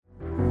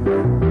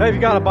Hey, if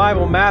you got a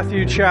Bible,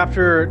 Matthew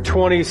chapter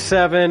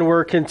 27,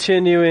 we're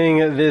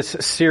continuing this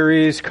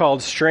series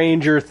called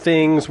Stranger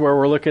Things, where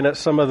we're looking at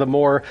some of the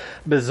more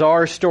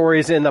bizarre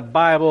stories in the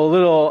Bible. A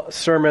little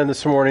sermon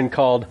this morning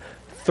called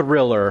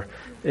Thriller.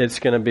 It's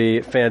going to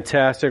be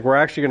fantastic. We're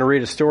actually going to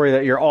read a story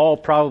that you're all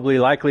probably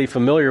likely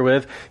familiar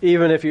with.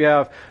 Even if you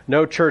have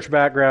no church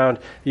background,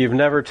 you've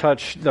never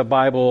touched the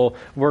Bible,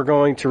 we're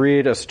going to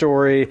read a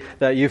story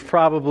that you've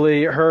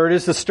probably heard.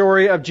 It's the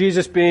story of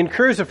Jesus being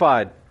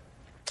crucified.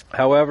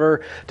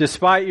 However,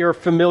 despite your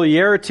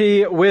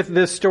familiarity with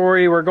this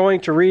story, we're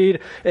going to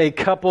read a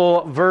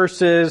couple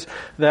verses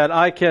that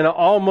I can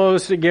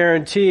almost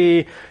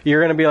guarantee you're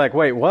going to be like,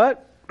 wait,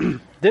 what?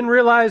 Didn't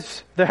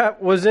realize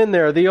that was in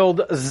there. The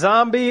old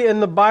zombie in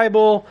the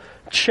Bible,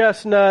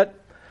 chestnut,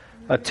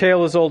 a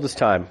tale as old as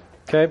time.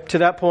 Okay, to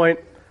that point,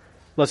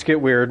 let's get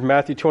weird.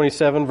 Matthew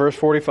 27, verse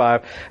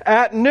 45.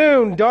 At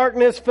noon,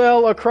 darkness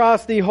fell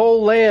across the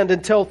whole land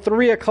until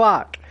 3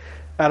 o'clock.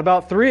 At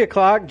about 3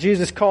 o'clock,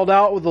 Jesus called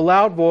out with a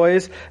loud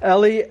voice,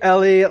 Eli,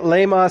 Eli,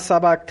 lema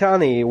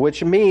sabachthani,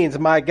 which means,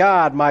 my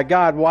God,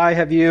 why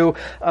have you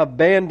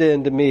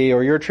abandoned me?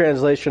 Or your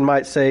translation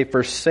might say,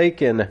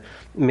 forsaken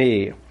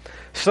me.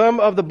 Some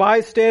of the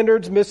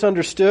bystanders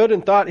misunderstood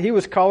and thought he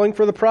was calling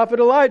for the prophet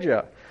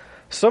Elijah.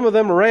 Some of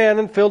them ran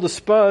and filled a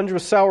sponge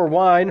with sour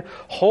wine,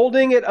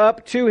 holding it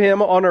up to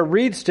him on a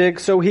reed stick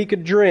so he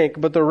could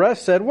drink. But the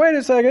rest said, wait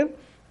a second,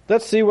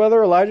 let's see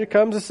whether Elijah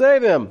comes to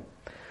save him.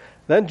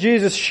 Then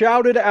Jesus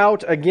shouted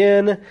out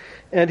again,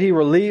 and he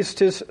released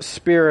his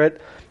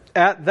spirit.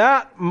 At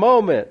that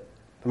moment,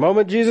 the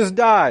moment Jesus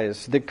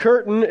dies, the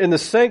curtain in the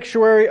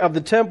sanctuary of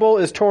the temple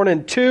is torn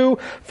in two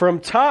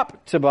from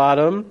top to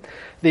bottom.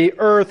 The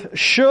earth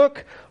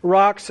shook,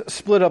 rocks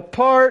split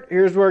apart.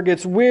 Here's where it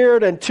gets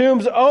weird. And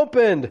tombs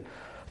opened.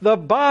 The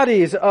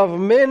bodies of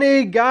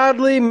many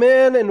godly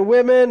men and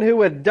women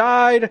who had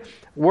died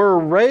were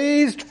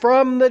raised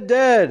from the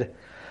dead.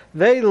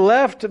 They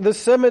left the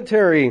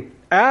cemetery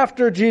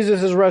after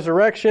Jesus'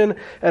 resurrection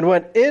and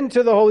went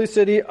into the holy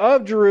city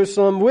of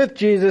Jerusalem with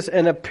Jesus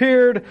and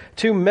appeared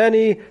to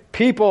many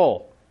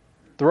people.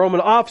 The Roman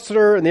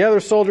officer and the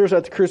other soldiers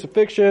at the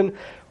crucifixion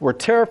were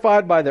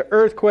terrified by the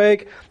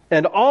earthquake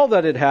and all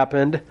that had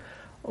happened,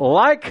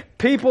 like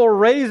people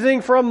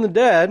raising from the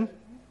dead.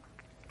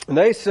 And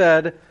they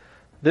said,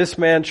 this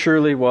man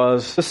truly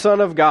was the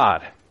Son of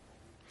God.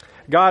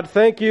 God,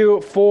 thank you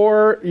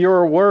for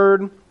your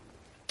word.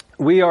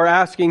 We are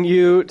asking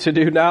you to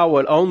do now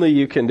what only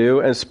you can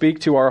do and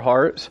speak to our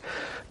hearts.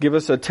 Give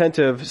us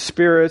attentive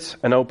spirits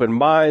and open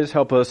minds.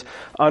 Help us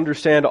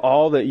understand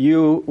all that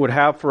you would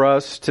have for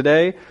us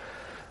today.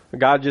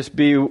 God, just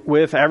be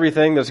with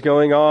everything that's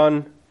going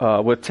on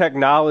with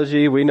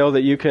technology. We know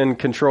that you can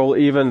control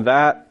even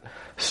that.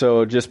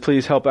 So just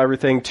please help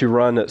everything to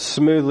run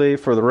smoothly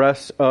for the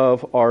rest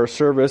of our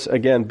service.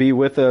 Again, be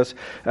with us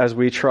as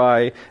we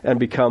try and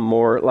become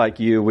more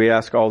like you. We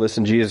ask all this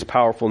in Jesus'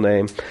 powerful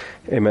name.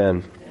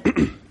 Amen.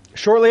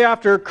 Shortly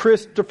after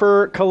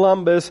Christopher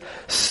Columbus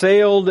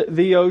sailed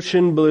the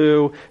ocean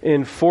blue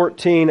in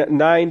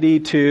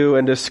 1492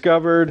 and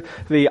discovered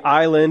the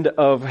island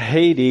of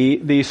Haiti,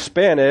 the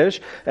Spanish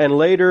and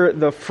later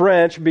the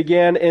French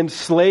began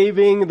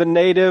enslaving the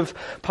native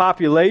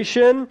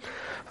population.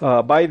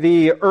 By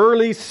the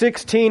early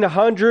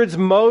 1600s,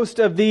 most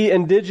of the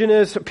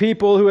indigenous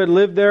people who had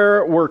lived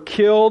there were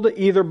killed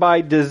either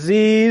by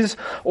disease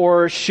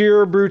or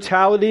sheer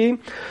brutality.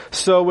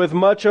 So with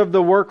much of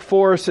the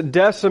workforce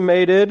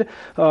decimated,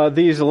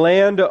 these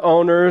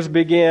landowners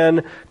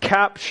began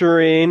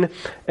capturing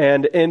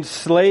and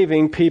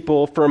enslaving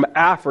people from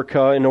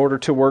Africa in order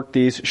to work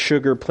these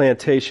sugar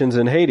plantations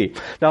in Haiti.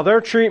 Now their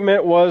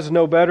treatment was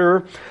no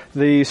better.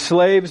 The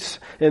slaves,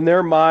 in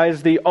their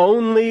minds, the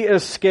only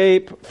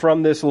escape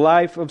from this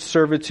life of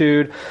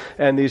servitude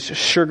and these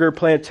sugar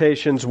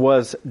plantations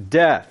was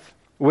death,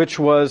 which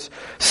was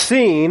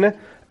seen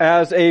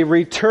as a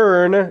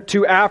return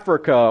to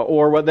Africa,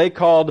 or what they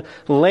called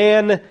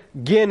land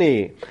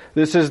Guinea.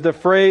 This is the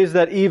phrase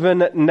that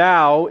even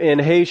now in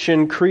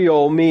Haitian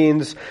Creole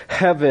means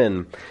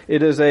heaven.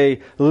 It is a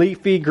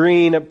leafy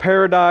green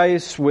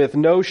paradise with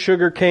no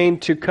sugar cane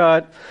to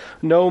cut,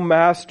 no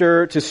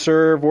master to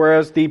serve,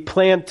 whereas the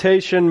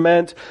plantation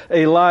meant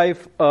a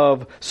life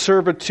of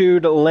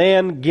servitude.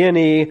 Land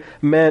Guinea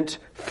meant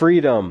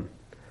freedom.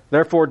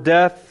 Therefore,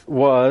 death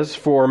was,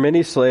 for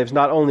many slaves,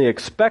 not only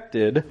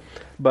expected,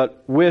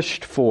 but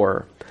wished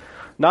for.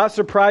 Not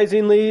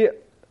surprisingly,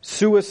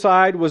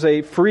 suicide was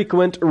a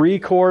frequent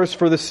recourse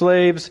for the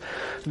slaves.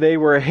 They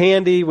were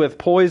handy with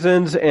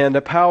poisons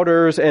and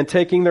powders, and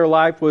taking their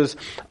life was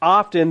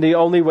often the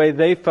only way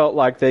they felt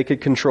like they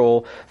could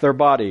control their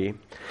body.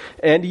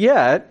 And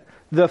yet,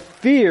 the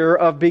fear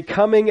of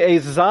becoming a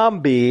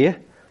zombie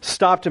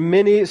stopped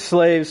many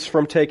slaves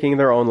from taking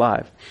their own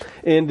life.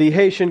 In the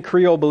Haitian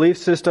Creole belief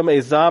system,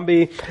 a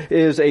zombie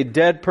is a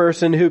dead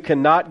person who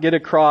cannot get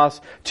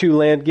across to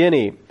land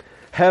Guinea.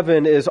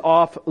 Heaven is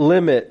off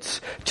limits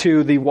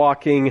to the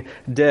walking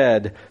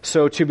dead.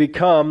 So to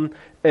become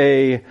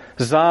a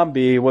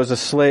zombie was a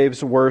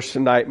slave's worst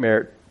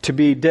nightmare. to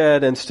be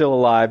dead and still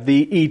alive,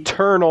 the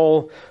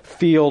eternal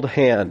field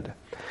hand.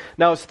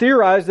 Now, it's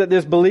theorized that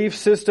this belief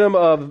system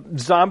of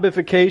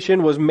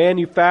zombification was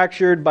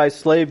manufactured by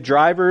slave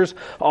drivers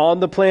on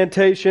the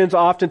plantations.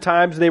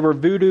 Oftentimes, they were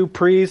voodoo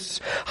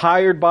priests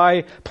hired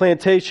by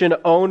plantation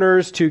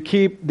owners to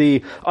keep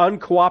the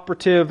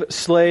uncooperative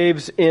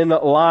slaves in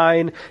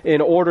line in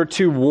order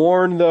to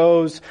warn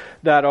those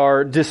that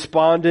are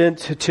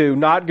despondent to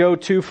not go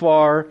too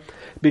far,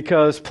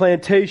 because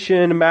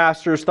plantation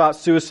masters thought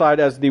suicide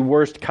as the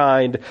worst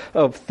kind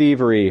of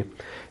thievery.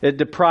 It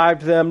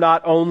deprived them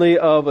not only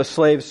of a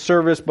slave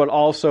service, but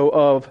also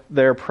of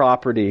their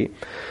property.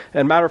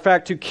 And matter of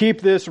fact, to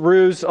keep this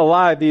ruse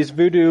alive, these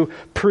voodoo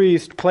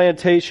priest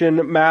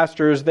plantation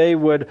masters, they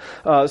would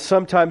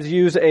sometimes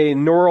use a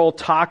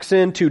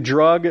neurotoxin to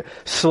drug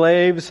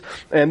slaves.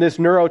 And this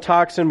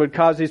neurotoxin would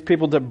cause these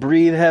people to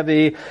breathe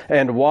heavy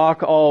and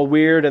walk all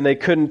weird, and they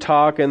couldn't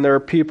talk, and their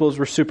pupils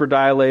were super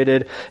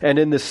dilated. And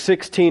in the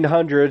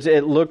 1600s,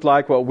 it looked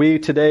like what we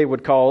today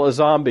would call a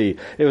zombie.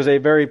 It was a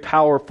very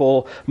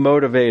powerful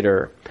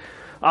motivator.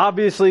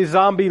 Obviously,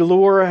 zombie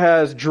lure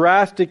has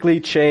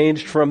drastically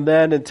changed from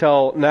then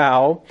until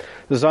now.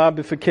 The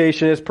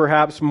zombification is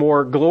perhaps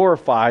more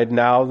glorified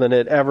now than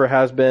it ever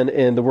has been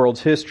in the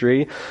world's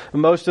history.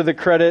 Most of the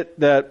credit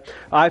that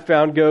I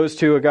found goes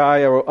to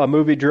a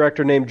movie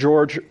director named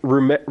George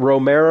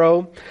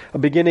Romero,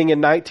 beginning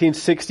in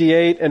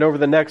 1968, and over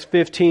the next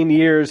 15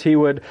 years, he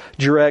would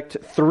direct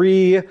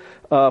 3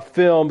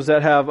 films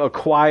that have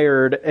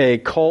acquired a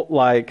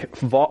cult-like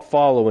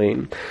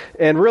following.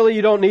 And really,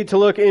 you don't need to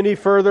look any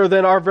further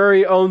than our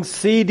very own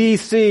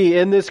CDC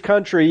in this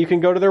country. You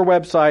can go to their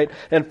website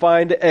and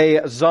find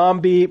a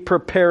zombie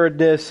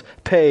preparedness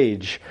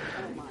page.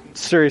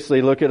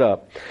 Seriously, look it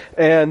up.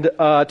 And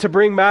to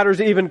bring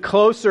matters even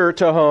closer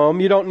to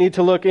home, you don't need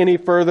to look any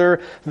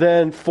further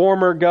than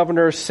former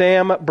Governor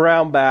Sam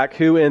Brownback,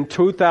 who in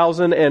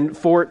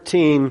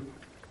 2014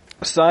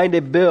 signed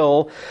a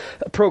bill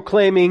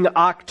proclaiming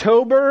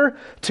October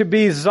to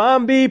be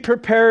Zombie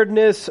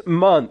Preparedness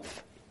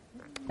Month.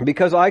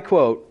 Because I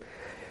quote,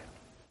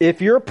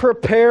 "If you're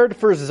prepared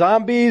for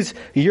zombies,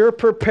 you're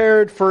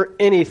prepared for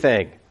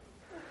anything."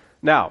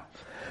 Now,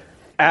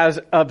 as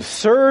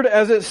absurd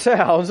as it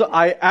sounds,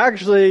 I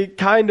actually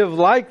kind of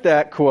like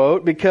that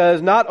quote,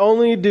 because not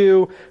only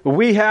do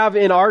we have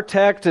in our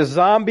text a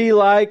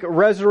zombie-like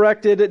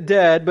resurrected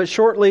dead, but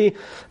shortly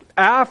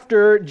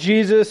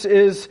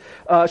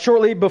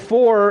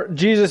before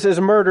Jesus is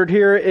murdered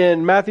here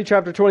in Matthew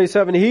chapter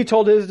 27, he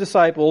told his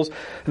disciples,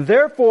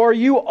 "Therefore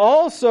you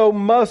also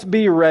must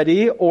be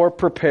ready," or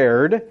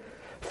prepared,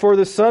 "for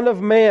the Son of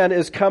Man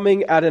is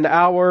coming at an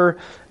hour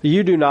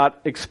you do not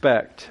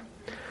expect."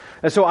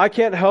 And so I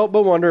can't help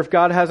but wonder if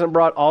God hasn't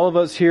brought all of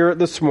us here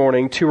this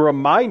morning to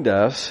remind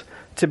us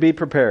to be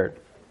prepared.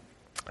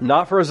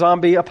 Not for a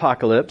zombie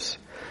apocalypse,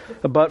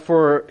 but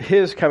for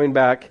his coming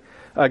back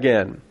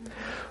again.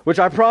 Which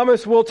I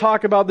promise we'll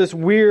talk about this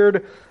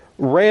weird,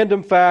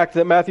 random fact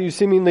that Matthew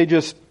seemingly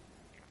just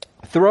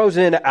throws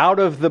in out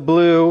of the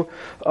blue,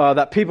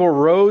 that people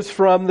rose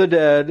from the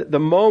dead the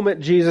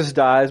moment Jesus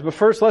dies. But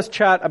first, let's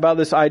chat about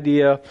this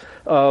idea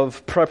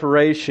of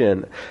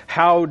preparation.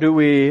 How do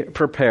we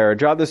prepare?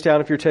 Jot this down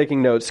if you're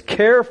taking notes.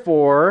 Care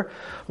for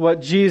what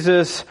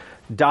Jesus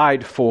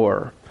died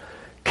for.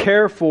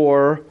 Care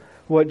for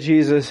what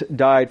Jesus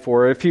died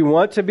for. If you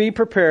want to be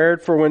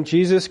prepared for when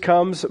Jesus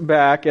comes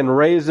back and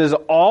raises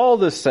all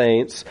the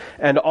saints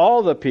and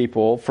all the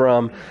people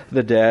from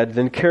the dead,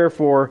 then care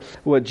for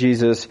what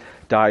Jesus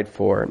died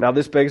for. Now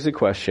this begs the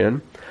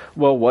question,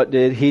 well, what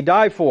did he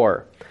die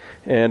for?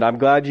 And I'm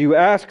glad you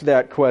asked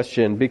that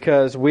question,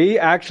 because we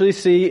actually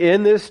see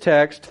in this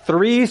text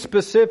 3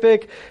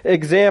 specific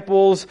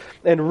examples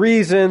and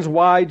reasons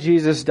why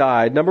Jesus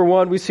died. Number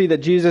 1, we see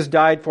that Jesus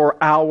died for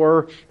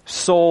our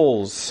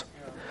souls.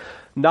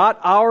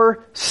 Not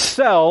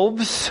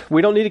ourselves.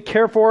 We don't need to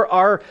care for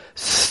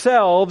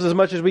ourselves as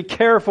much as we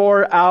care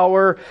for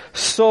our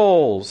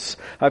souls.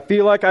 I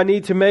feel like I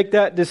need to make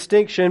that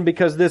distinction,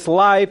 because this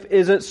life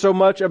isn't so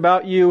much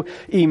about you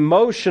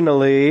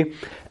emotionally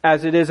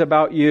as it is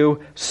about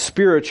you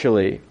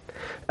spiritually.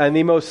 And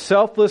the most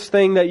selfless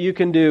thing that you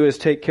can do is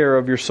take care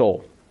of your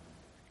soul.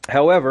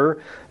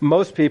 However,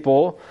 most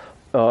people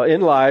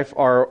in life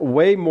are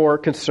way more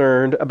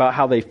concerned about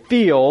how they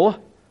feel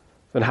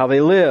than how they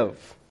live.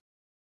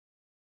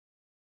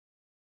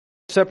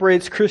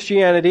 Separates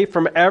Christianity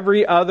from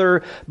every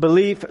other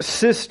belief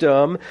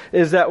system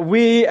is that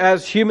we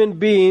as human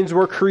beings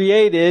were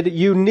created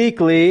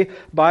uniquely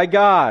by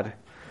God.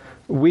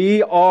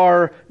 We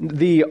are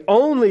the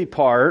only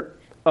part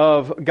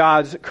of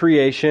God's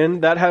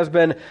creation that has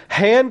been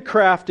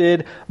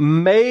handcrafted,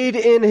 made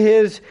in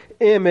His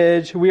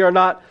image. We are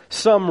not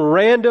some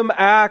random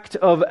act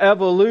of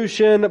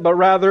evolution, but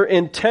rather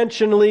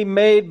intentionally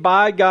made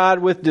by God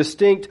with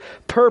distinct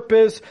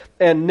purpose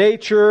and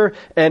nature,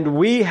 and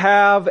we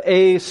have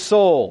a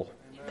soul.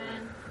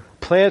 Amen.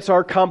 Plants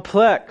are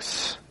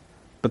complex,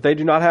 but they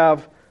do not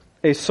have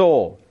a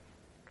soul.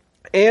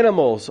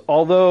 Animals,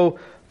 although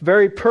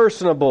very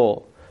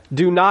personable,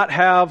 do not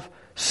have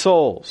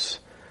souls.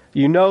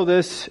 You know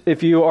this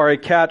if you are a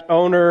cat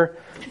owner,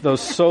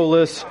 those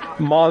soulless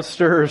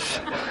monsters.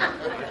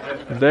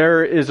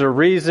 There is a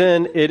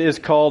reason it is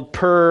called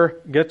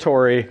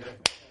purgatory.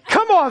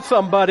 Come on,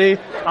 somebody.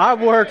 I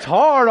worked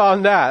hard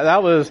on that.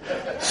 That was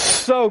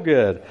so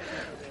good.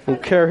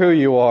 Don't care who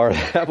you are.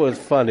 That was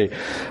funny.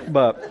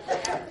 But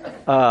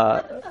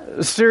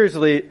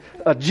seriously,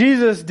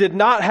 Jesus did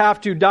not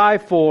have to die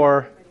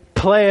for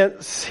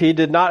plants. He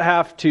did not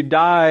have to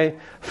die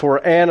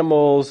for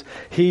animals.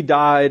 He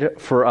died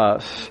for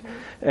us.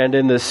 And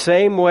in the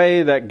same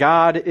way that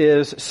God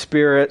is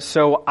spirit,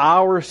 so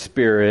our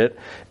spirit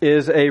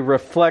is a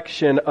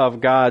reflection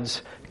of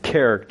God's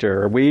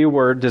character. We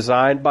were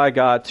designed by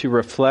God to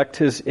reflect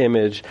His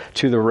image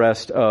to the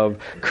rest of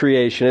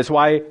creation. It's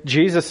why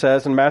Jesus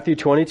says in Matthew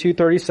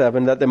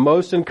 22:37 that the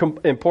most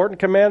important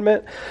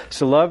commandment is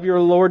to love your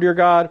Lord your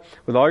God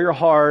with all your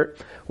heart,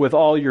 with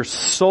all your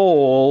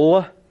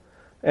soul,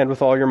 and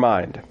with all your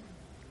mind.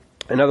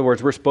 In other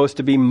words, we're supposed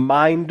to be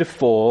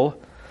mindful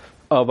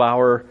of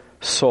our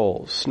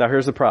souls. Now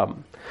here's the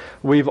problem.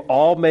 We've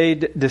all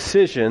made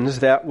decisions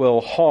that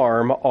will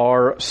harm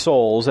our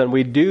souls, and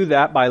we do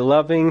that by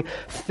loving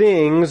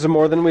things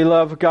more than we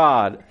love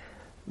God.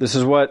 This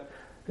is what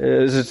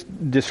is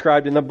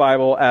described in the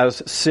Bible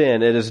as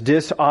sin. It is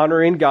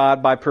dishonoring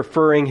God by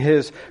preferring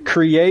His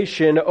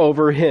creation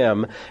over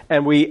Him,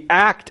 and we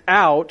act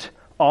out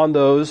on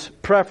those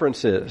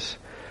preferences.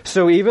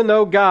 So even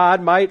though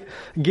God might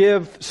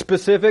give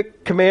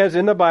specific commands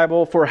in the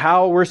Bible for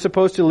how we're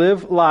supposed to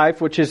live life,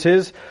 which is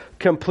His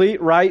complete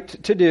right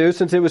to do,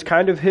 since it was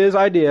kind of His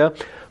idea,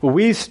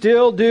 we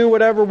still do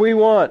whatever we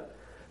want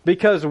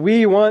because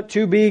we want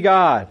to be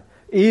God,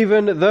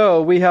 even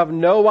though we have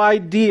no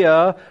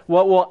idea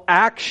what will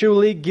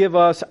actually give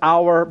us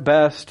our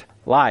best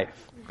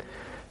life.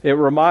 It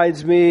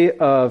reminds me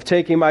of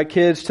taking my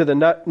kids to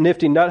the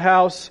Nifty Nut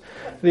House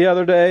the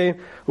other day,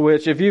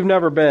 which if you've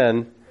never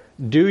been,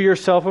 do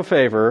yourself a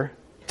favor.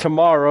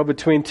 Tomorrow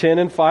between 10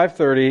 and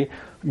 5:30,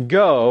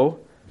 go,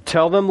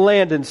 tell them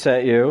Landon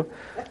sent you.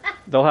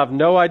 They'll have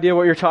no idea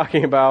what you're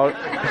talking about,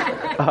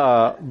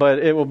 but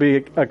it will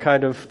be a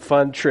kind of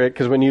fun trick,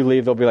 because when you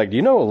leave, they'll be like, do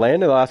you know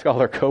Landon? They'll ask all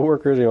their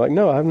coworkers, and you're like,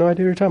 no, I have no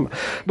idea what you're talking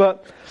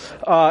about.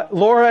 But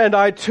Laura and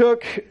I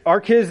took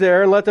our kids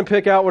there and let them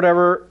pick out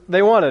whatever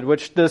they wanted,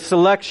 which the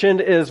selection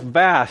is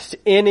vast.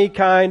 Any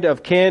kind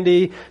of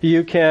candy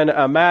you can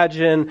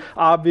imagine,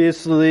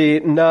 obviously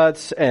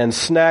nuts and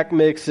snack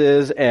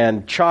mixes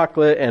and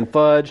chocolate and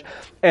fudge.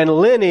 And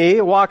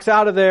Lenny walks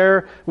out of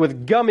there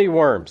with gummy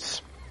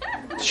worms.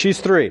 She's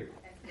 3.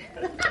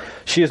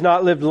 She has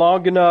not lived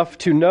long enough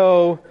to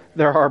know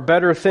there are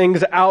better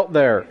things out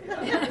there.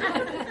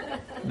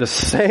 The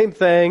same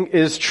thing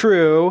is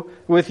true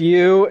with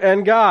you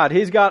and God.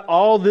 He's got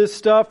all this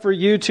stuff for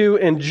you to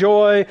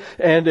enjoy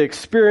and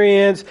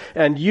experience,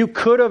 and you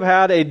could have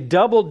had a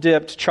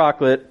double-dipped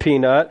chocolate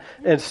peanut.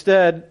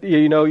 Instead,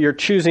 you're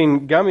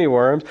choosing gummy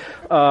worms.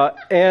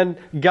 And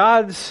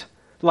God's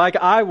like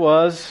I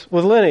was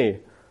with Lenny,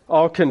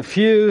 all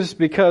confused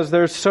because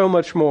there's so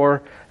much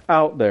more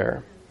out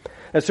there.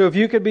 And so if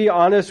you could be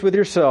honest with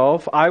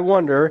yourself, I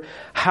wonder,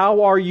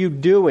 how are you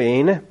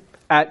doing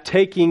at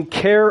taking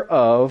care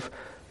of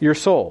your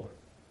soul?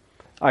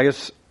 I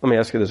guess, let me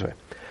ask you this way.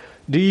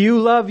 Do you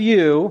love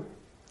you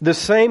the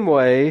same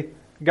way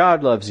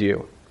God loves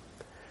you?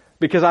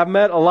 Because I've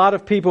met a lot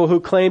of people who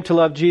claim to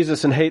love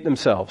Jesus and hate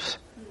themselves.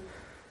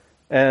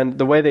 And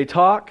the way they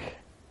talk,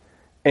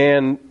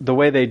 and the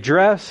way they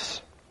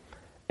dress,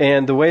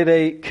 and the way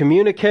they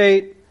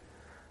communicate,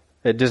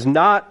 it does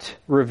not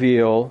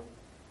reveal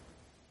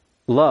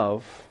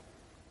love.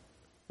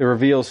 It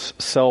reveals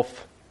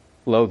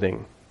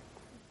self-loathing.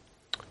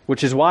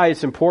 Which is why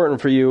it's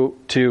important for you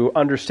to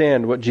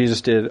understand what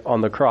Jesus did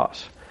on the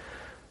cross.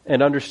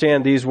 And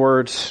understand these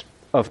words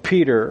of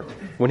Peter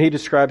when he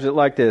describes it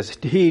like this.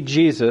 He,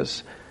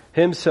 Jesus,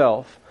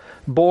 Himself,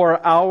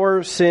 bore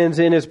our sins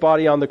in His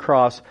body on the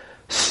cross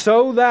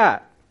so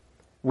that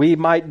we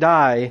might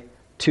die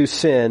to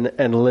sin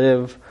and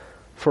live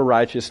for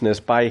righteousness.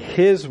 By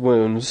His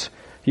wounds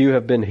you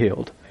have been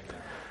healed.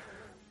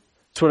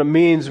 That's what it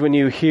means when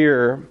you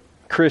hear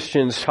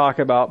Christians talk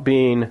about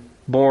being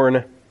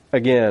born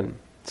again.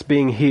 It's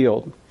being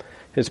healed.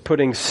 It's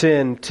putting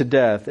sin to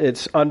death.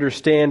 It's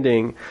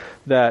understanding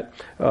that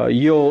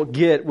you'll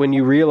get when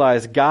you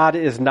realize God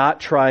is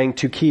not trying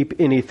to keep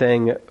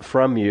anything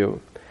from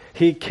you.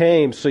 He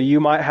came so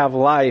you might have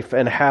life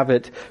and have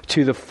it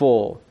to the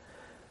full.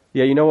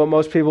 Yeah, you know what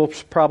most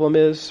people's problem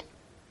is?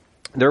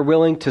 They're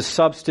willing to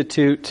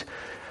substitute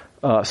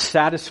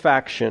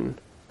satisfaction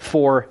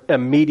for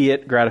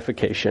immediate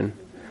gratification.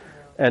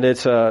 And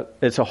it's a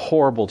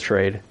horrible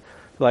trade.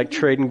 Like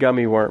trading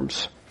gummy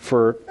worms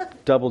for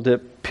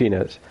double-dip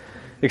peanuts.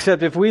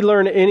 Except if we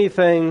learn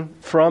anything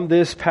from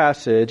this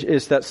passage,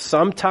 is that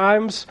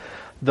sometimes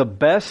the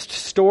best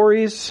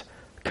stories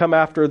come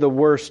after the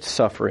worst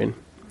suffering.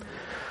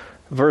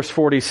 Verse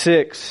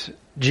 46,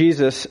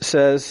 Jesus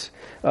says,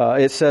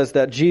 it says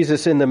that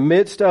Jesus, in the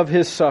midst of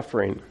His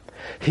suffering,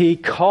 He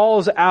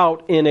calls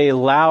out in a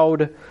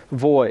loud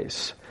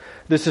voice.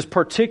 This is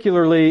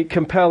particularly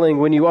compelling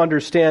when you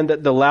understand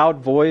that the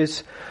loud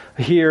voice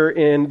here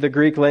in the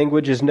Greek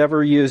language is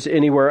never used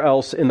anywhere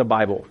else in the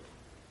Bible.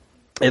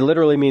 It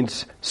literally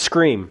means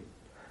scream.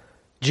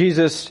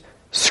 Jesus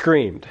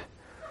screamed.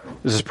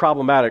 This is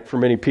problematic for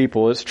many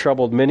people. It's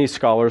troubled many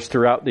scholars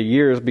throughout the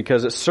years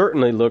because it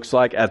certainly looks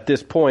like at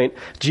this point,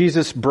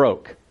 Jesus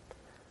broke.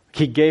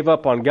 He gave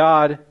up on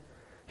God.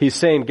 He's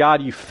saying,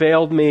 God, you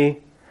failed me.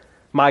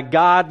 My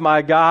God,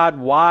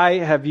 why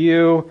have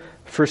you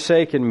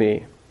forsaken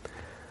me?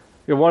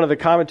 One of the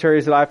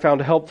commentaries that I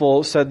found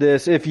helpful said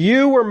this: if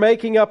you were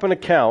making up an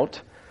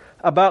account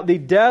about the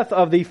death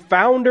of the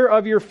founder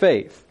of your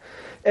faith,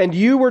 and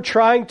you were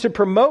trying to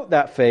promote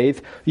that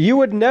faith, you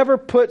would never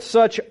put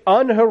such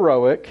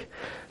unheroic,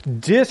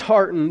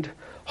 disheartened,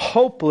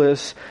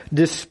 hopeless,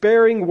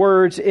 despairing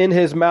words in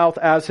his mouth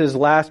as his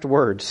last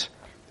words.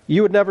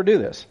 You would never do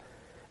this.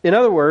 In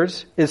other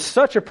words, it's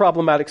such a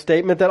problematic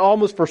statement that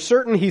almost for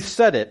certain he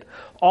said it.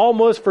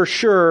 Almost for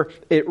sure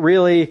it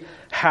really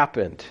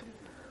happened.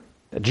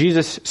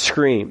 Jesus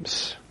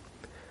screams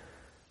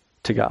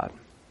to God.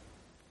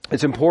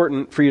 It's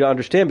important for you to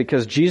understand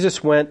because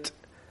Jesus went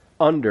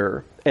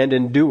under and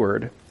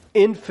endured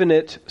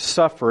infinite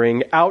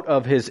suffering out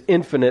of his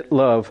infinite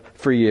love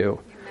for you.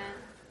 Amen.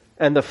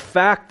 And the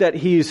fact that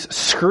he's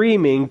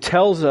screaming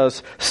tells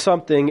us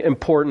something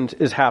important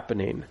is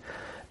happening.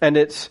 And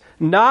it's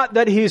not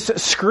that he's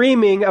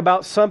screaming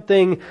about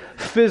something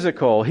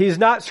physical. He's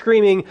not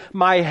screaming,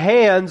 my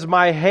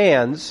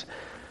hands,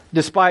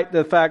 despite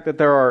the fact that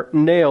there are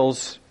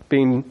nails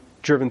being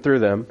driven through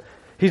them.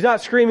 He's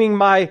not screaming,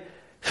 my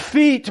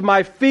feet,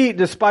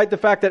 despite the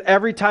fact that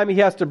every time he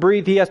has to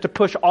breathe, he has to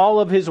push all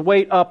of his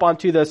weight up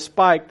onto the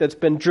spike that's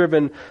been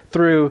driven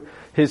through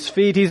his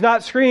feet. He's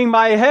not screaming,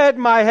 my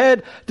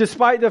head,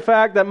 despite the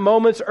fact that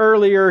moments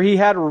earlier he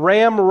had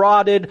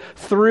ramrodded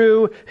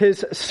through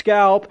his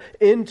scalp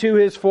into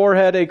his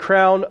forehead a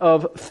crown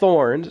of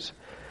thorns.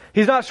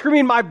 He's not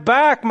screaming, my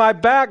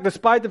back,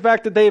 despite the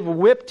fact that they've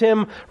whipped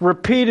him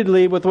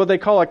repeatedly with what they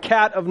call a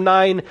cat of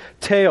nine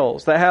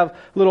tails that have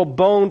little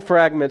bone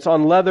fragments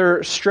on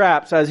leather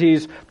straps. As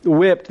he's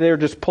whipped, they're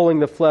just pulling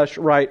the flesh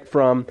right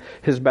from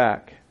his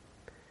back.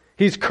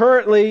 He's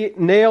currently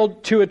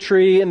nailed to a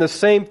tree in the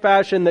same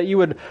fashion that you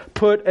would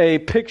put a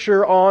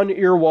picture on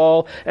your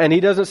wall, and he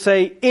doesn't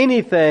say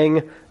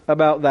anything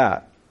about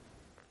that.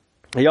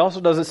 He also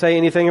doesn't say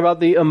anything about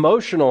the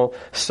emotional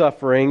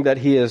suffering that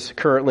he is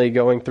currently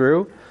going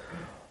through.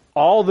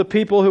 All the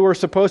people who were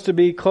supposed to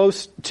be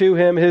close to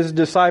him, his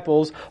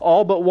disciples,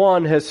 all but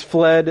one has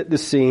fled the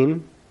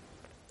scene.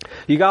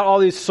 You got all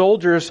these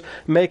soldiers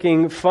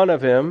making fun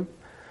of him.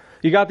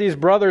 You got these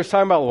brothers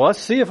talking about, well, let's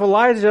see if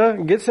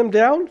Elijah gets him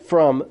down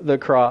from the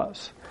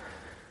cross.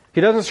 He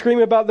doesn't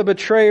scream about the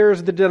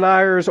betrayers, the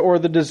deniers, or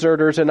the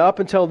deserters. And up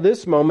until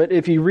this moment,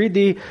 if you read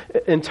the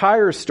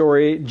entire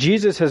story,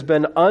 Jesus has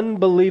been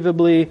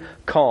unbelievably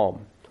calm.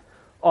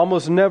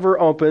 Almost never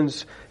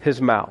opens his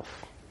mouth.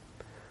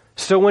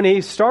 So when he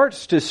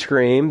starts to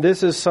scream,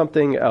 this is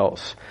something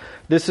else.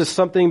 This is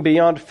something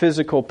beyond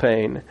physical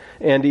pain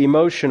and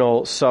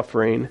emotional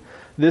suffering.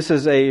 This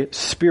is a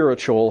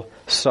spiritual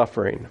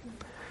suffering.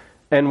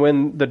 And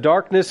when the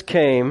darkness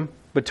came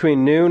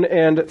between noon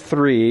and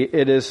 3,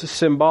 it is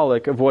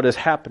symbolic of what is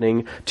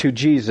happening to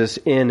Jesus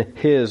in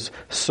his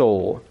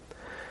soul.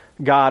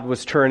 God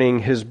was turning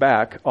his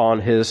back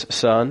on his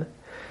son.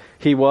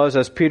 He was,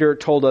 as Peter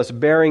told us,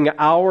 bearing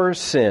our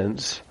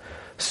sins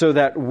so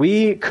that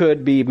we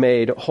could be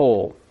made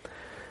whole.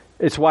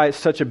 It's why it's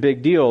such a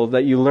big deal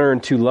that you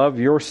learn to love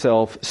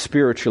yourself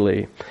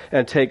spiritually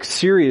and take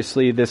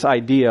seriously this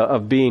idea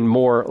of being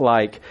more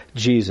like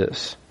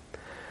Jesus.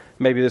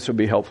 Maybe this would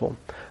be helpful.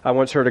 I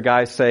once heard a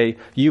guy say,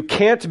 you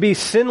can't be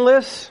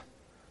sinless,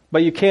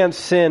 but you can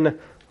sin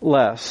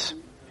less.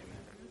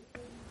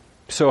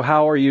 So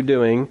how are you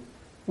doing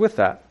with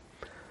that?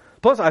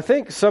 Plus, I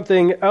think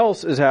something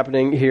else is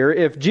happening here.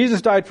 If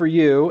Jesus died for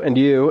you and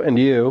you and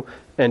you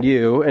and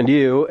you and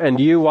you and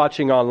you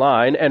watching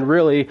online, and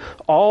really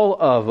all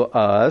of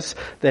us,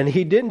 then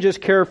he didn't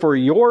just care for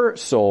your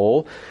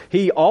soul,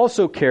 he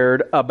also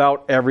cared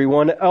about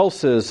everyone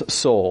else's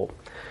soul.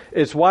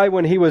 It's why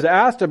when he was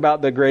asked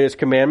about the greatest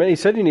commandment, he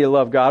said you need to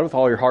love God with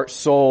all your heart,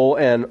 soul,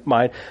 and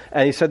mind.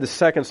 And he said the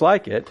second's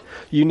like it.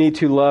 You need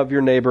to love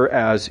your neighbor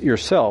as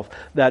yourself.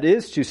 That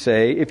is to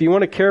say, if you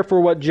want to care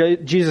for what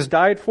Jesus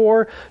died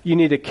for, you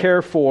need to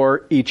care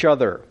for each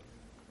other.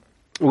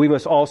 We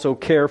must also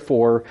care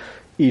for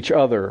each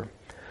other.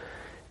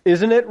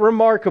 Isn't it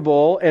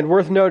remarkable and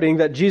worth noting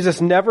that Jesus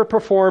never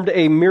performed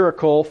a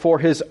miracle for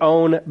his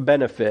own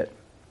benefit?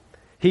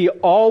 He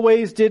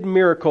always did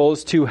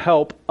miracles to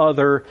help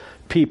other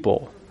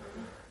people.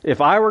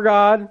 If I were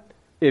God,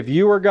 if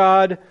you were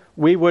God,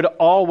 we would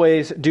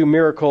always do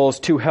miracles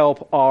to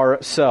help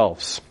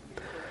ourselves.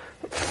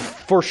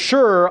 For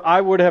sure, I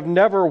would have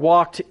never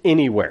walked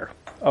anywhere.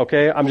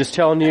 Okay, I'm just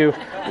telling you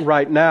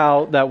right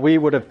now that we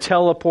would have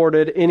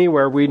teleported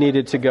anywhere we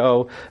needed to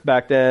go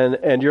back then.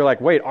 And you're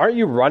like, wait, aren't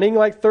you running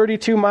like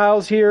 32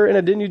 miles here?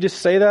 And didn't you just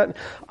say that?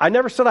 I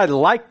never said I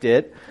liked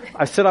it.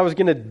 I said I was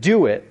going to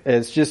do it.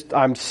 It's just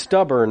I'm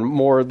stubborn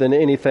more than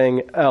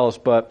anything else.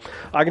 But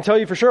I can tell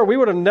you for sure, we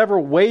would have never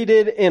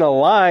waited in a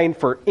line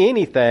for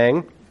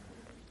anything.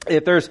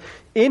 If there's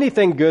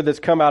anything good that's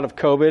come out of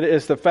COVID,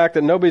 it's the fact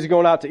that nobody's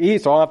going out to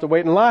eat, so I don't have to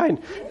wait in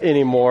line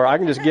anymore. I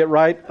can just get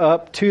right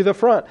up to the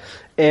front.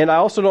 And I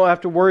also don't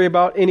have to worry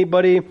about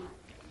anybody.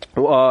 I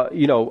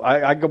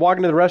go walk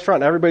into the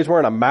restaurant and everybody's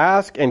wearing a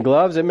mask and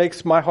gloves. It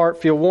makes my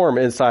heart feel warm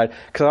inside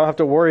because I don't have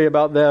to worry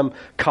about them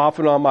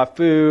coughing on my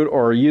food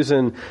or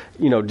using,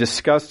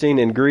 disgusting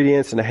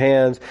ingredients and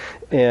hands.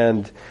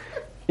 And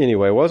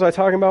anyway, what was I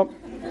talking about?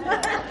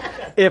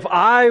 If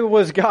I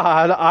was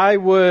God, I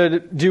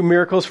would do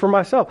miracles for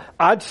myself.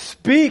 I'd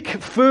speak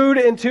food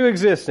into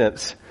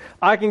existence.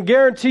 I can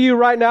guarantee you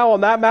right now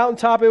on that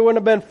mountaintop, it wouldn't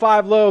have been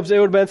 5 loaves. It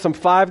would have been some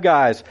 5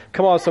 guys.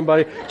 Come on,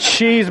 somebody.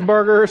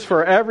 Cheeseburgers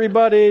for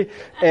everybody.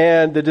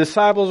 And the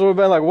disciples would have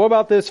been like, what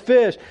about this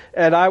fish?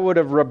 And I would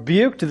have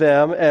rebuked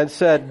them and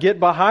said, get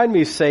behind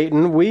me,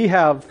 Satan. We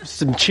have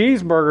some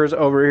cheeseburgers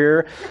over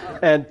here.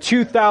 And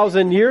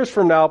 2,000 years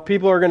from now,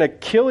 people are going to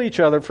kill each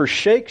other for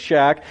Shake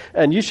Shack.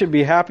 And you should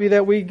be happy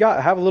that we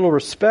have a little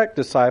respect,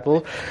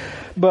 disciples.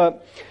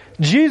 But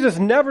Jesus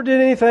never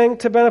did anything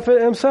to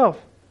benefit himself.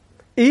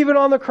 Even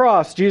on the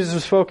cross, Jesus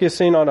was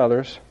focusing on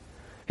others.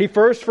 He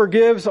first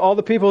forgives all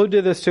the people who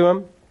did this to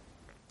him.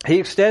 He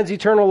extends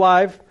eternal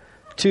life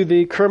to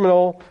the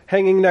criminal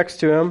hanging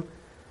next to him.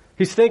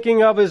 He's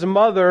thinking of his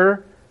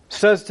mother,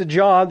 says to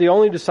John, the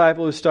only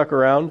disciple who stuck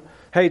around,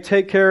 hey,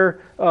 take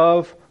care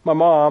of my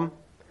mom.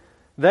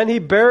 Then he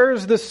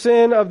bears the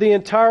sin of the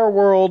entire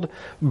world,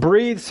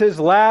 breathes his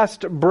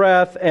last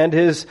breath, and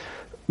his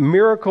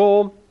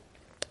miracle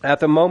at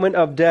the moment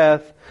of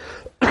death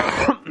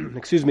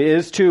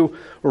is to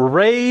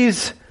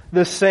raise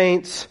the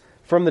saints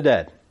from the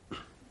dead.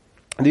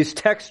 These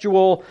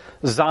textual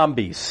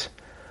zombies,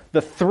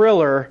 the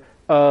thriller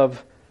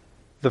of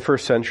the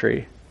first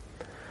century,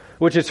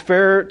 which is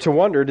fair to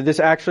wonder, did this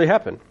actually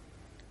happen?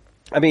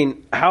 I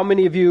mean, how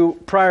many of you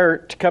prior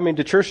to coming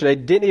to church today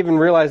didn't even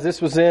realize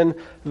this was in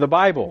the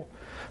Bible?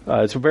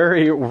 It's a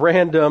very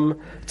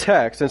random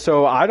text. And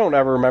so I don't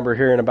ever remember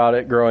hearing about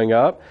it growing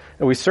up.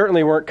 And we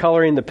certainly weren't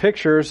coloring the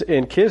pictures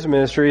in kids'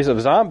 ministries of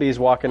zombies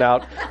walking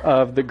out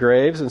of the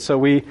graves. And so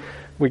we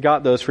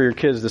got those for your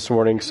kids this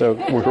morning. So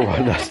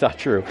that's not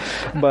true.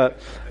 But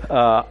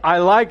I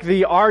like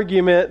the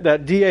argument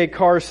that D.A.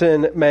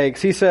 Carson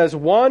makes. He says,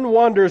 one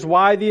wonders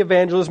why the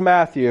evangelist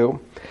Matthew,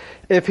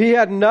 if he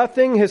had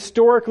nothing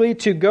historically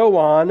to go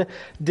on,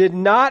 did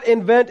not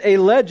invent a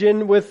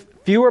legend with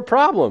fewer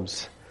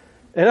problems.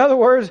 In other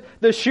words,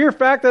 the sheer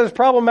fact that it's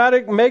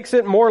problematic makes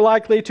it more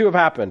likely to have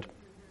happened.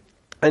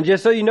 And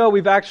just so you know,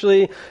 we've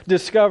actually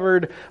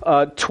discovered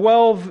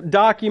 12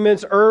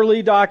 documents,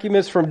 early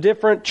documents from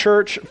different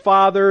church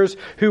fathers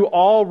who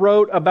all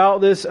wrote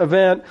about this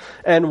event.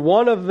 And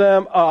all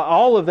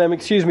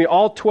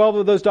 12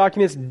 of those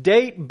documents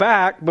date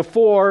back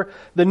before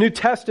the New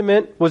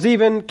Testament was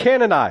even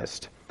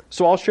canonized.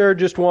 So I'll share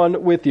just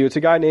one with you. It's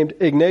a guy named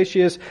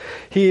Ignatius.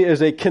 He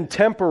is a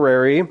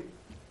contemporary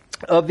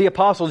of the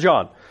Apostle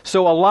John.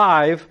 So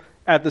alive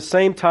at the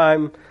same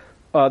time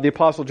the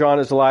Apostle John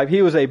is alive.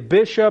 He was a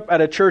bishop at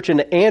a church in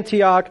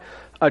Antioch,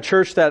 a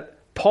church that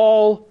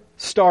Paul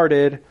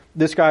started,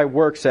 this guy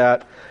works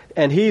at,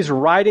 and he's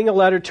writing a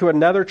letter to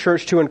another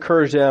church to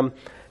encourage them,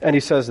 and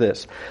he says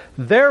this,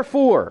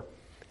 therefore,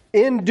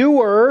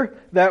 endure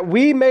that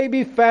we may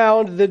be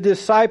found the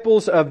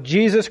disciples of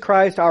Jesus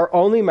Christ, our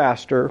only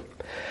Master.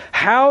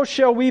 How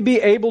shall we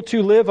be able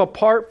to live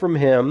apart from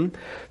him,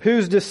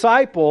 whose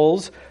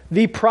disciples,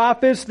 the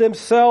prophets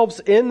themselves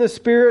in the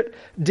Spirit,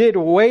 did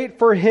wait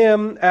for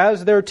him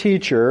as their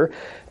teacher,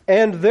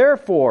 and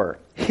therefore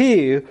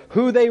he,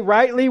 who they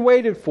rightly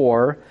waited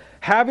for,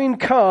 having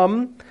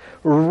come,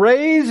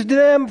 raised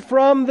them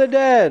from the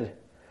dead.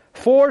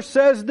 For,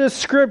 says the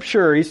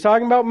Scripture, he's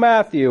talking about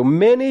Matthew,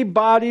 many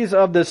bodies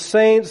of the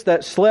saints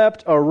that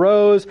slept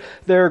arose,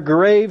 their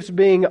graves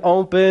being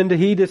opened.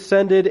 He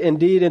descended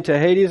indeed into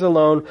Hades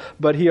alone,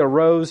 but he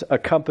arose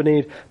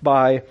accompanied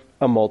by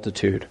a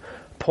multitude.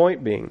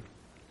 Point being,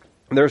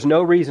 there's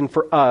no reason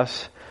for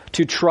us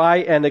to try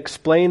and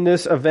explain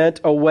this event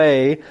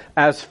away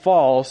as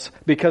false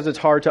because it's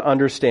hard to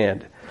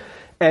understand.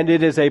 And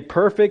it is a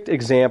perfect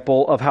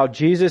example of how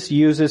Jesus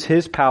uses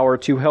his power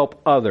to help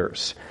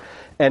others.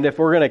 And if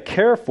we're going to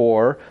care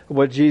for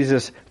what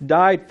Jesus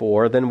died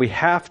for, then we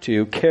have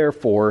to care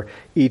for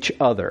each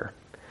other.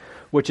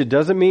 Which it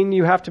doesn't mean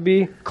you have to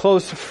be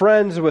close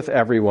friends with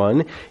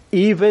everyone.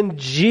 Even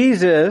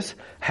Jesus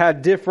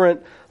had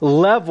different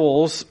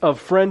levels of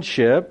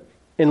friendship.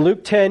 In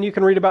Luke 10, you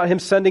can read about him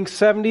sending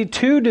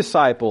 72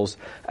 disciples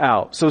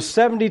out. So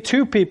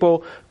 72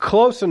 people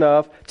close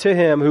enough to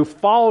him who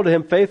followed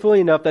him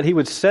faithfully enough that he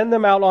would send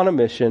them out on a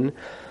mission.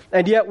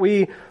 And yet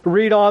we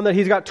read on that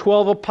he's got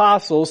 12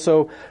 apostles,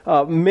 so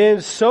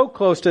men so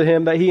close to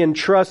him that he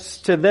entrusts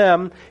to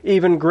them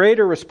even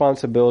greater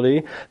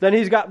responsibility. Then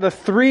he's got the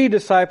 3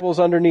 disciples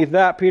underneath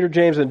that, Peter,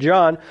 James, and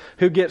John,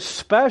 who get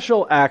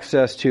special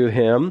access to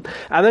him.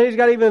 And then he's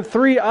got even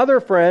 3 other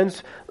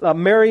friends,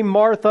 Mary,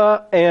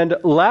 Martha, and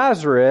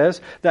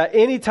Lazarus, that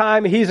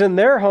anytime he's in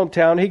their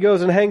hometown, he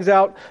goes and hangs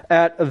out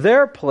at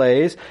their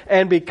place.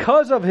 And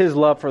because of his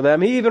love for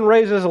them, he even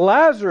raises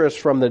Lazarus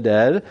from the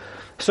dead.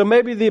 So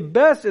maybe the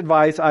best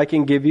advice I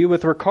can give you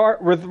with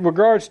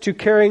regards to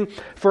caring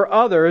for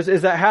others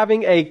is that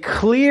having a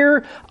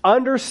clear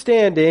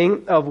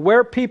understanding of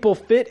where people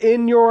fit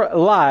in your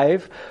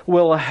life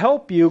will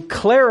help you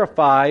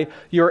clarify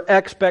your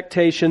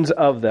expectations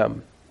of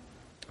them.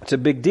 It's a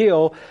big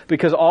deal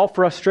because all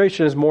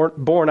frustration is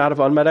born out of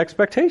unmet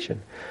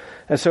expectation.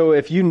 And so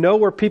if you know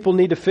where people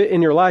need to fit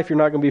in your life, you're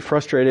not going to be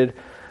frustrated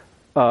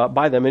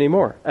by them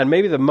anymore. And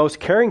maybe the most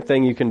caring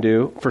thing you can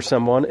do for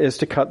someone is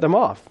to cut them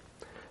off.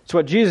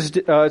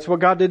 It's what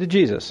God did to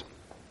Jesus.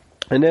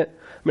 And I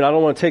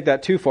don't want to take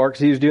that too far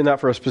because he was doing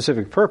that for a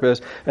specific purpose,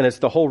 and it's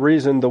the whole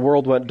reason the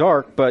world went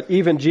dark. But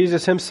even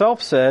Jesus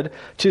himself said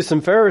to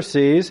some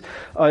Pharisees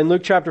in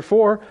Luke chapter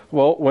 4,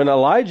 well, when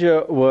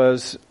Elijah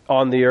was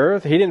on the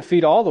earth, he didn't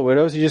feed all the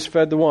widows, he just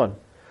fed the one.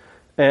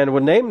 And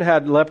when Naaman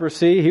had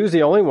leprosy, he was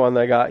the only one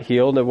that got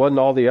healed. It wasn't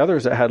all the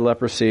others that had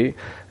leprosy.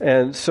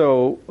 And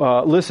so,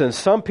 listen,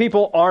 some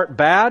people aren't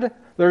bad.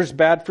 They're just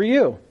bad for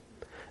you.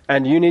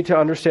 And you need to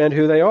understand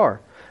who they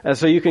are. And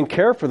so you can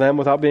care for them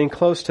without being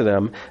close to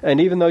them. And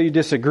even though you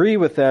disagree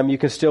with them, you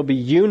can still be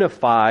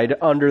unified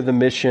under the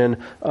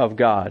mission of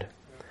God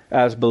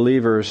as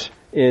believers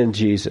in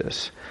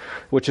Jesus.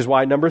 Which is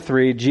why, number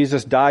 3,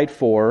 Jesus died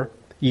for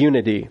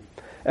unity.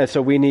 And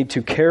so we need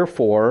to care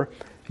for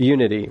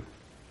unity.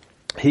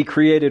 He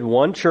created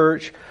one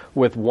church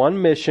with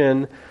one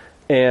mission,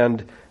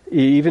 and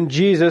even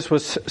Jesus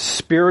was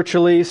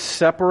spiritually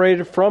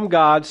separated from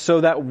God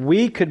so that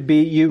we could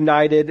be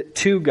united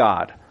to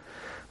God.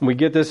 And we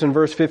get this in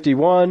verse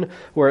 51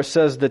 where it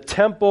says the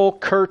temple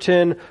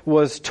curtain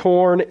was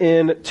torn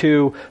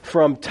into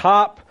from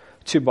top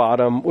to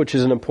bottom, which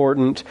is an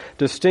important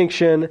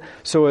distinction.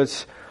 So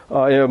it's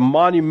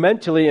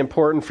monumentally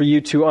important for you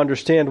to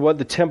understand what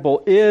the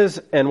temple is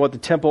and what the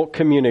temple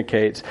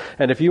communicates.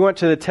 And if you went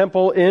to the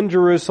temple in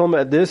Jerusalem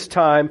at this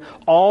time,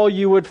 all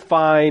you would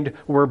find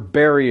were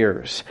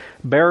barriers.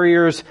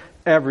 Barriers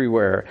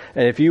everywhere.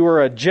 And if you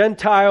were a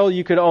Gentile,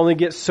 you could only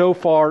get so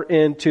far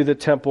into the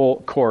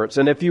temple courts.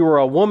 And if you were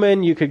a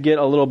woman, you could get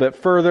a little bit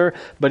further,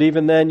 but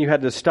even then you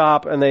had to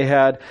stop, and they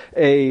had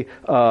a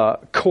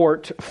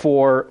court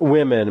for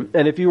women.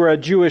 And if you were a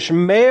Jewish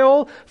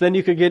male, then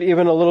you could get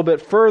even a little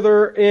bit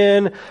further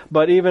in,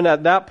 but even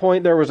at that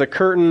point there was a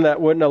curtain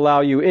that wouldn't allow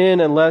you in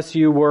unless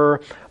you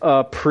were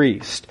a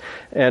priest.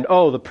 And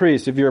the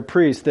priest, if you're a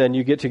priest, then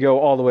you get to go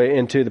all the way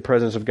into the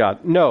presence of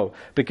God. No,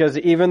 because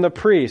even the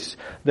priests,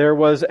 there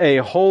was a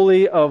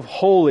holy of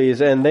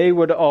holies, and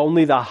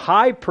only the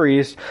high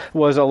priest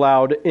was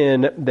allowed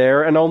in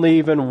there, and only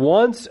even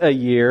once a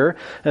year.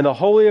 And the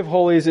holy of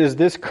holies is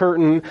this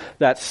curtain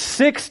that's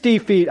 60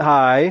 feet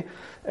high.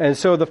 And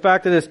so the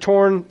fact that it's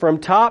torn from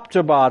top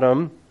to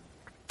bottom,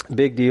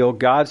 big deal.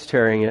 God's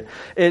tearing it.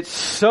 It's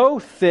so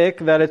thick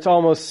that it's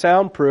almost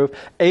soundproof.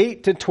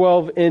 8 to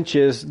 12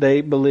 inches,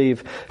 they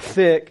believe,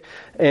 thick.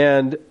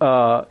 And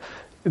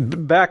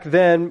back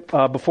then,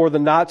 before the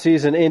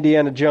Nazis and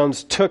Indiana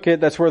Jones took it,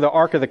 that's where the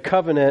Ark of the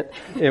Covenant,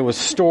 it was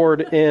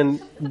stored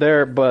in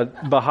there,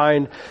 but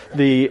behind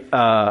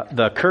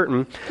the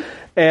curtain.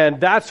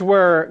 And that's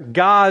where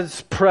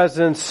God's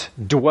presence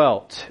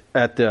dwelt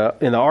on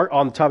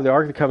the top of the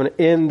Ark of the Covenant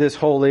in this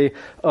Holy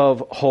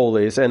of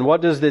Holies. And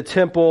what does the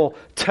temple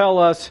tell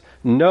us?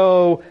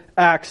 No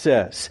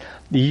access.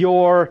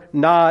 You're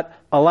not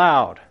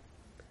allowed.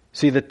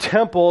 See, the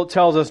temple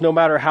tells us no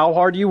matter how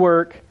hard you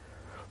work,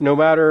 no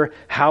matter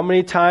how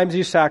many times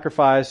you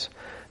sacrifice,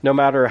 no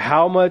matter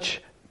how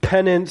much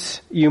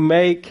penance you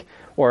make,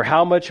 or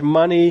how much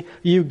money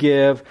you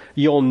give,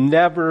 you'll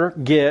never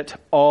get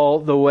all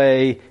the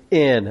way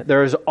in.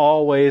 There's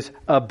always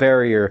a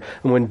barrier.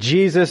 And when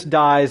Jesus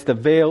dies, the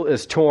veil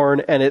is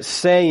torn, and it's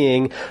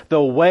saying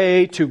the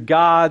way to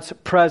God's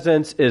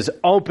presence is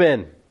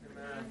open.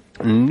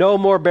 Amen. No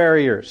more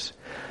barriers.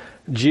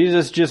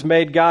 Jesus just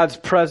made God's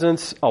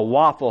presence a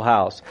Waffle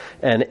House.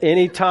 And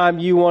anytime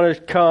you want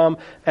to come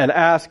and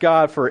ask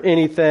God for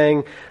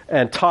anything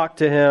and talk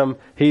to Him,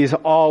 He's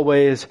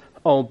always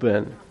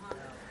open.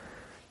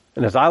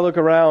 And as I look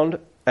around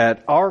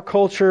at our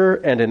culture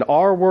and in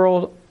our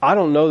world, I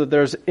don't know that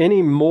there's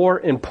any more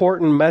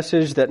important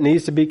message that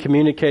needs to be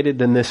communicated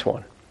than this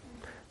one.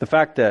 The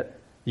fact that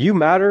you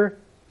matter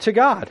to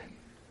God.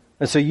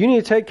 And so you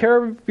need to take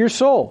care of your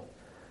soul.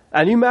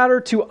 And you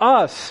matter to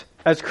us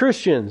as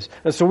Christians.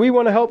 And so we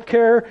want to help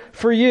care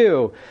for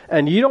you.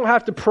 And you don't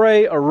have to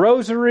pray a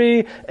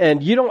rosary,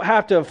 and you don't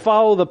have to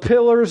follow the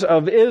pillars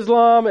of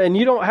Islam, and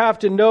you don't have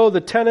to know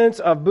the tenets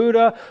of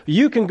Buddha.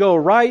 You can go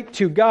right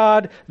to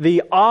God,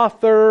 the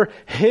author,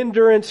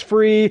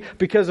 hindrance-free,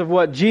 because of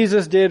what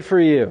Jesus did for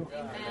you.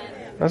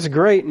 Amen. That's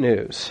great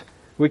news.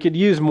 We could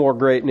use more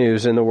great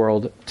news in the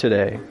world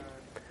today.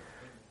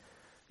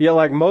 Yet,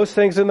 like most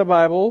things in the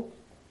Bible,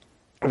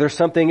 there's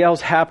something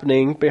else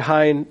happening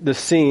behind the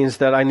scenes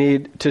that I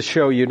need to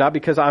show you. Not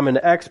because I'm an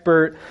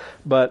expert,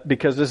 but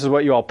because this is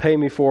what you all pay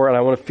me for, and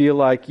I want to feel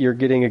like you're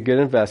getting a good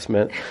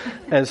investment.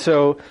 And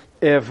so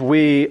if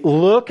we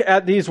look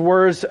at these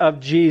words of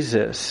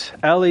Jesus,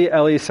 Eli,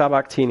 Eli,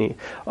 sabachthani,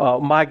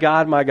 my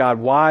God,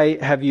 why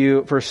have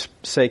you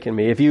forsaken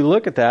me? If you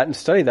look at that and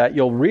study that,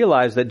 you'll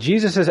realize that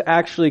Jesus is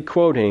actually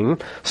quoting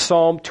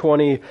Psalm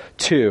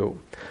 22.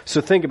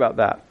 So think about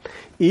that.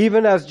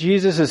 Even as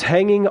Jesus is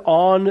hanging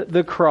on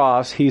the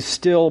cross, he's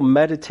still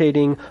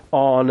meditating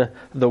on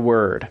the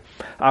Word.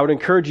 I would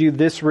encourage you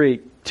this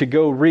week to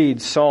go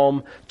read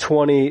Psalm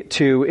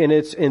 22 in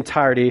its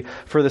entirety.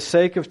 For the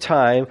sake of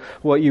time,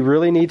 what you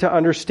really need to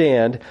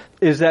understand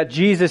is that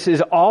Jesus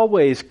is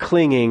always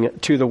clinging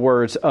to the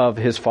words of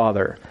his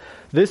Father.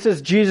 This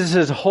is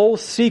Jesus' whole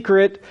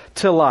secret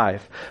to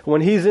life. When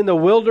he's in the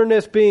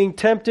wilderness being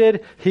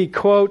tempted, he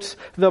quotes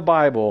the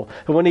Bible.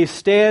 When he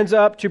stands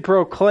up to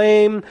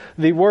proclaim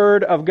the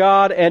Word of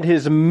God and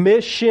his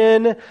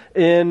mission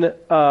in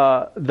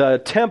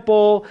the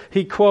temple,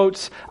 he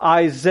quotes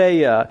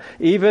Isaiah.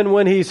 Even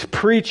when he's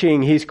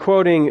preaching, he's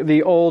quoting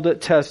the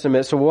Old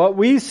Testament. So what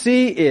we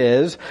see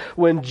is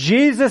when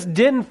Jesus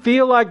didn't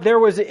feel like there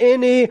was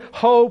any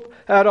hope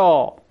at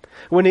all,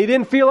 when he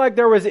didn't feel like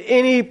there was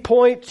any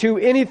point to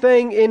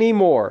anything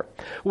anymore,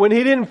 when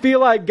he didn't feel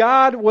like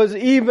God was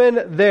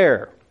even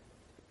there,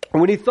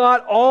 when he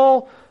thought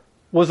all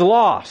was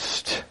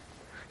lost,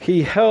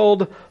 he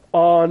held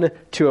on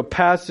to a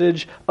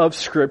passage of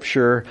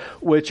Scripture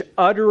which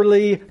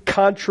utterly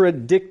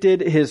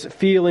contradicted his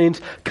feelings,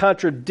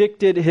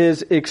 contradicted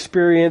his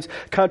experience,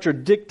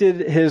 contradicted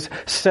his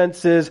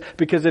senses,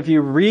 because if you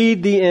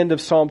read the end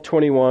of Psalm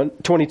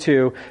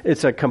 22,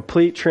 it's a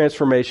complete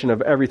transformation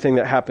of everything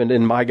that happened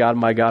in my God,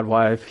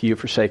 why have you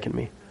forsaken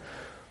me?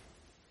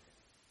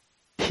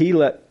 He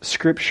let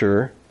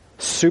Scripture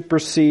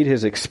supersede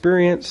his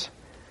experience.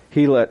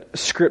 He let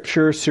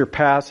Scripture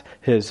surpass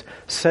his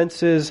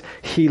senses.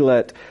 He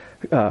let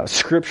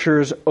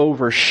Scriptures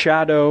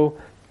overshadow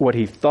what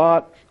he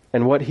thought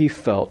and what he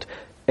felt.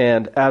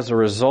 And as a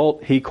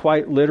result, he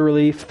quite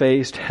literally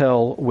faced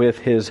hell with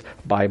his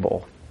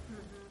Bible.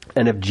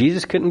 And if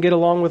Jesus couldn't get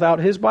along without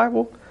his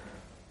Bible,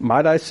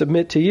 might I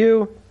submit to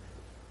you,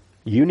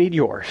 you need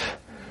yours.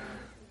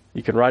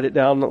 You can write it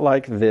down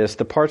like this.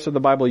 The parts of the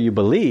Bible you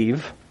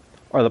believe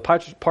are the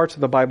parts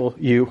of the Bible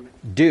you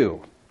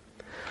do.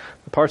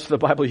 The parts of the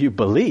Bible you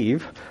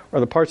believe are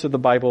the parts of the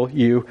Bible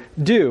you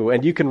do.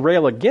 And you can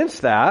rail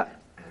against that,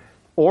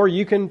 or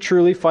you can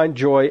truly find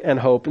joy and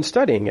hope in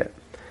studying it.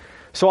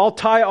 So I'll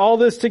tie all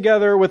this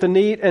together with a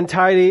neat and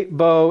tidy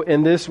bow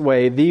in this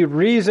way. The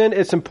reason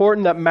it's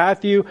important that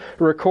Matthew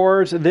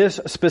records this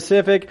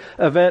specific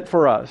event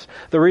for us,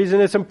 the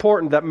reason it's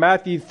important that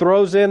Matthew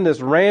throws in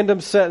this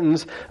random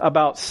sentence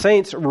about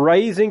saints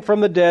raising from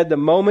the dead the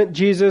moment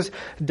Jesus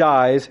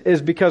dies,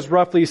 is because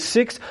roughly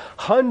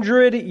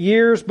 600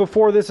 years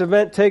before this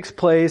event takes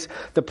place,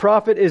 the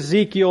prophet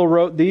Ezekiel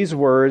wrote these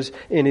words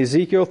in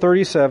Ezekiel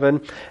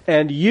 37,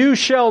 "And you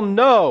shall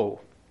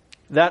know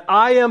that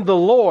I am the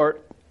Lord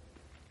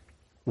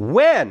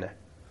when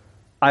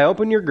I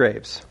open your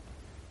graves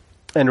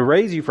and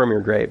raise you from your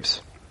graves,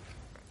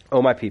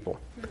 O my people."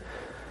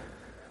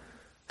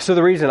 So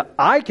the reason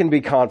I can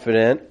be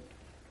confident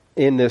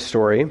in this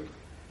story,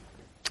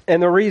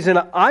 and the reason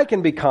I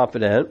can be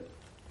confident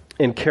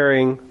in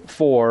caring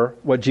for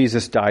what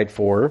Jesus died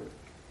for,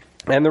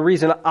 and the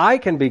reason I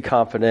can be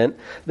confident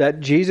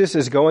that Jesus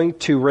is going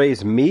to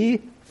raise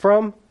me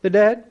from the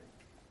dead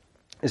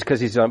is because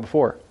he's done it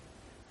before.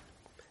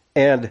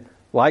 And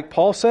like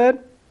Paul said,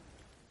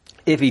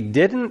 if he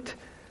didn't,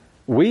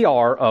 we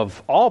are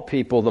of all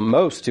people the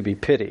most to be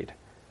pitied.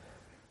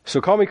 So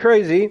call me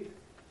crazy,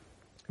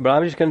 but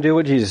I'm just going to do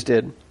what Jesus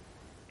did. And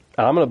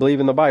I'm going to believe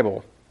in the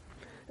Bible.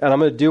 And I'm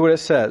going to do what it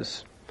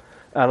says.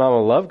 And I'm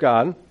going to love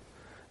God. And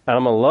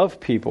I'm going to love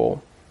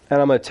people.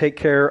 And I'm going to take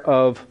care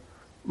of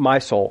my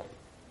soul.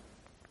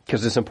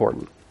 Because it's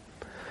important.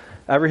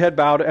 Every head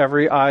bowed,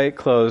 every eye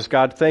closed.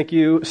 God, thank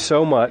you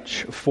so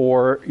much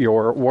for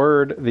your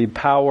word, the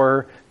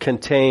power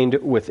contained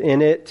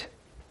within it.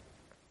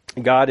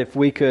 God, if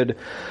we could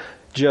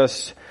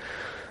just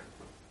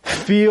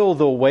feel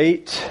the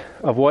weight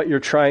of what you're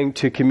trying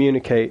to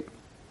communicate,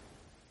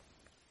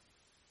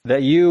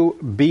 that you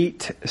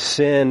beat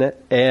sin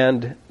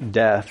and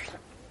death,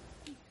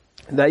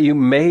 that you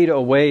made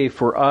a way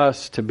for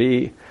us to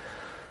be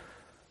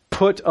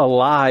put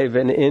alive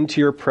and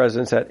into your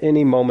presence at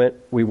any moment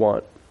we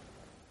want.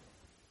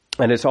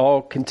 And it's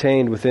all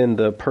contained within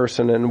the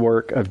person and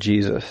work of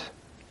Jesus.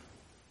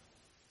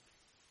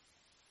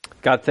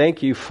 God,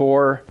 thank you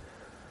for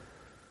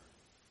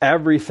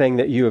everything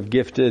that you have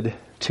gifted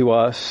to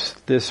us.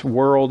 This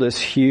world is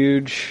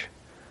huge.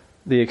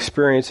 The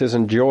experiences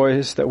and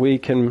joys that we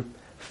can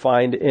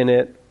find in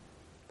it.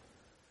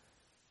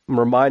 I'm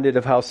reminded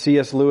of how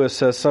C.S. Lewis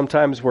says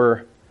sometimes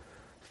we're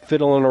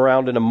fiddling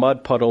around in a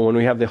mud puddle when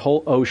we have the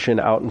whole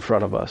ocean out in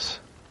front of us.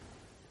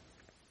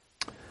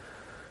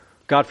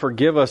 God,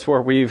 forgive us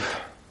where we've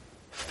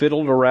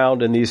fiddled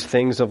around in these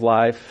things of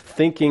life,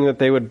 thinking that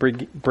they would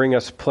bring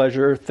us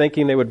pleasure,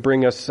 thinking they would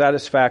bring us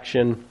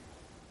satisfaction,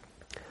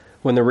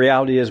 when the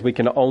reality is we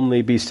can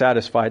only be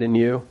satisfied in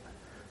you.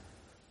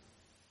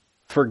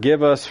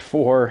 Forgive us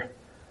for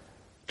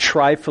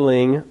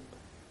trifling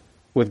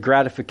with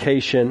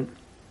gratification.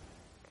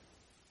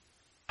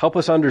 Help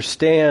us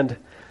understand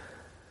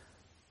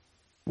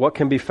what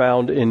can be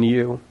found in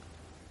you.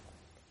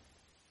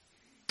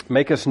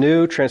 Make us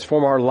new,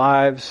 transform our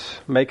lives,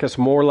 make us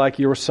more like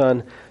your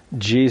Son,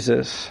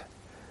 Jesus.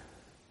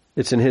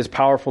 It's in his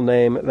powerful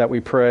name that we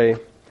pray.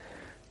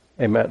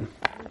 Amen.